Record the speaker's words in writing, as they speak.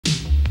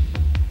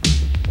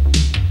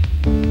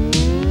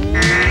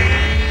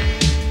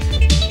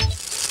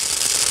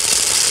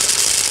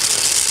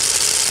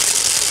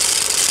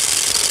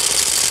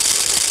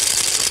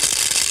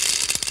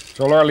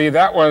So, Laura Lee,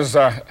 that was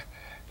a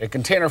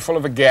container full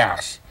of a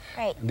gas.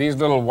 Right. These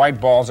little white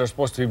balls are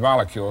supposed to be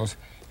molecules,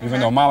 even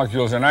though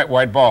molecules are not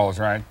white balls,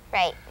 right?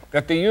 Right.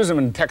 That they use them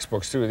in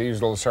textbooks too. They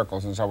use little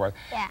circles and so forth.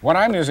 Yeah. What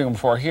I'm using them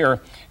for here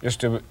is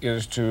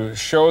to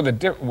show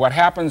what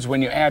happens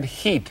when you add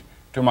heat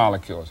to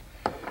molecules.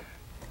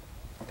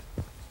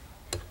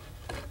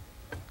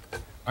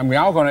 I'm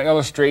now going to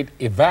illustrate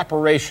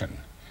evaporation.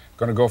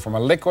 Going to go from a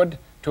liquid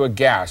to a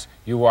gas.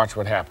 You watch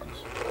what happens.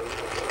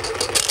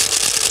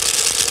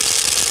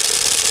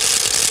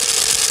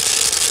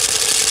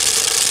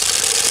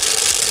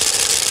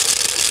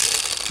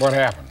 What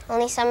happened?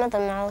 Only some of the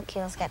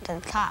molecules get to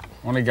the top.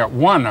 Only got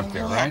one up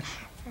there, right?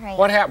 Right.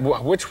 What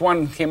happened? Which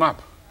one came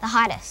up? The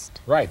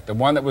hottest. Right, the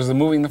one that was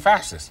moving the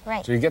fastest.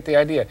 Right. So you get the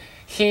idea.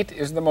 Heat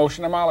is the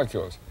motion of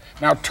molecules.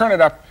 Now turn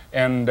it up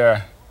and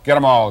get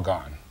them all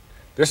gone.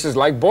 This is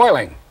like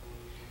boiling,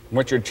 in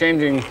which you're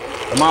changing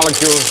the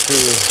molecules to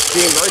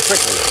steam very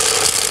quickly.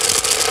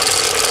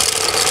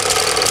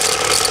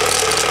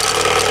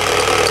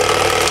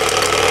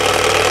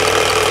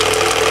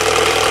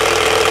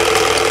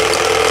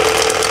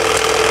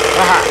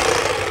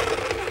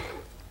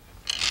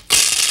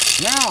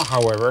 Now,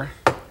 however,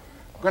 I'm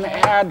going to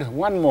add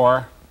one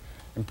more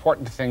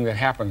important thing that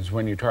happens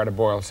when you try to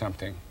boil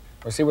something.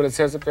 Well, see what it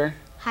says up there?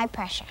 High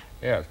pressure.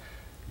 Yes.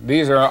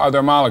 These are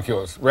other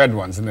molecules, red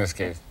ones in this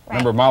case. Right.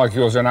 Remember,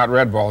 molecules are not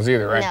red balls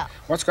either, right? No.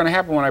 What's going to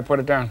happen when I put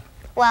it down?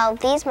 Well,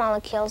 these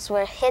molecules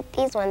will hit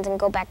these ones and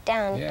go back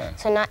down, Yeah.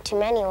 so not too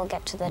many will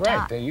get to the Right,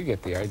 top. there you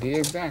get the idea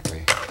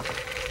exactly.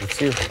 Let's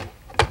see.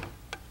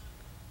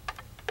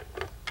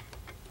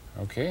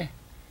 Okay.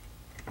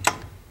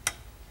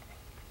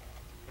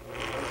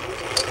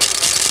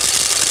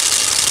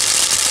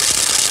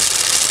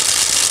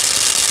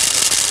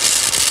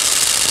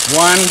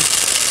 One,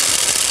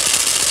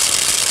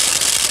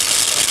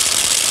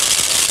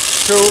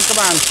 two, come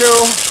on, two,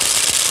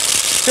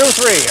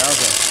 three,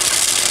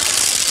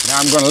 okay. Now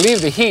I'm going to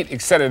leave the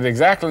heat set at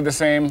exactly the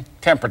same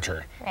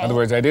temperature. Right. In other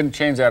words, I didn't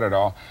change that at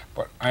all,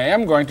 but I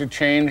am going to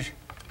change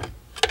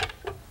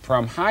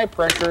from high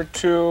pressure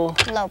to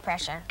Low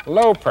pressure.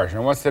 low pressure.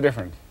 And what's the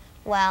difference?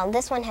 Well,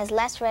 this one has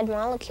less red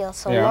molecules,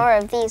 so Yeah. more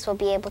of these will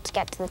be able to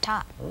get to the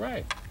top.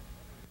 Right.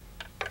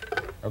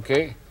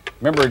 Okay.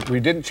 Remember, we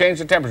didn't change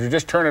the temperature,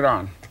 just turn it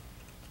on.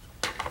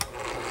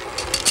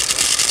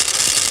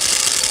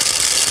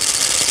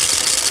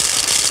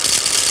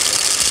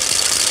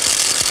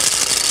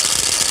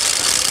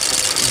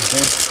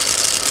 Okay.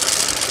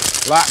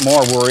 A lot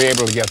more we were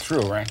able to get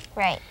through, right?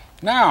 Right.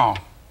 Now,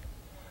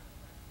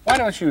 what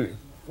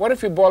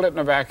if you boiled it in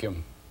a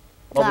vacuum?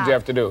 What would you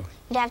have to do?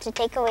 You'd have to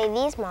take away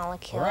these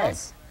molecules.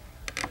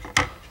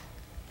 Right.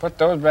 Put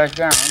those back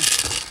down.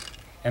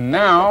 And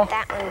now, Put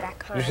that one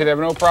back on. you should have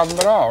no problem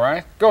at all,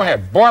 right? Go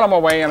ahead, boil them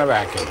away in a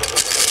vacuum.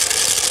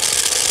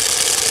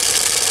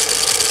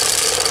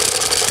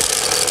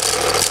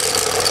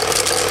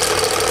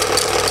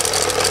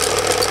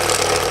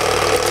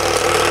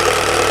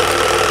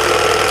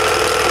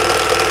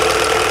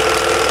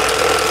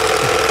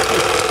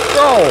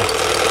 Go!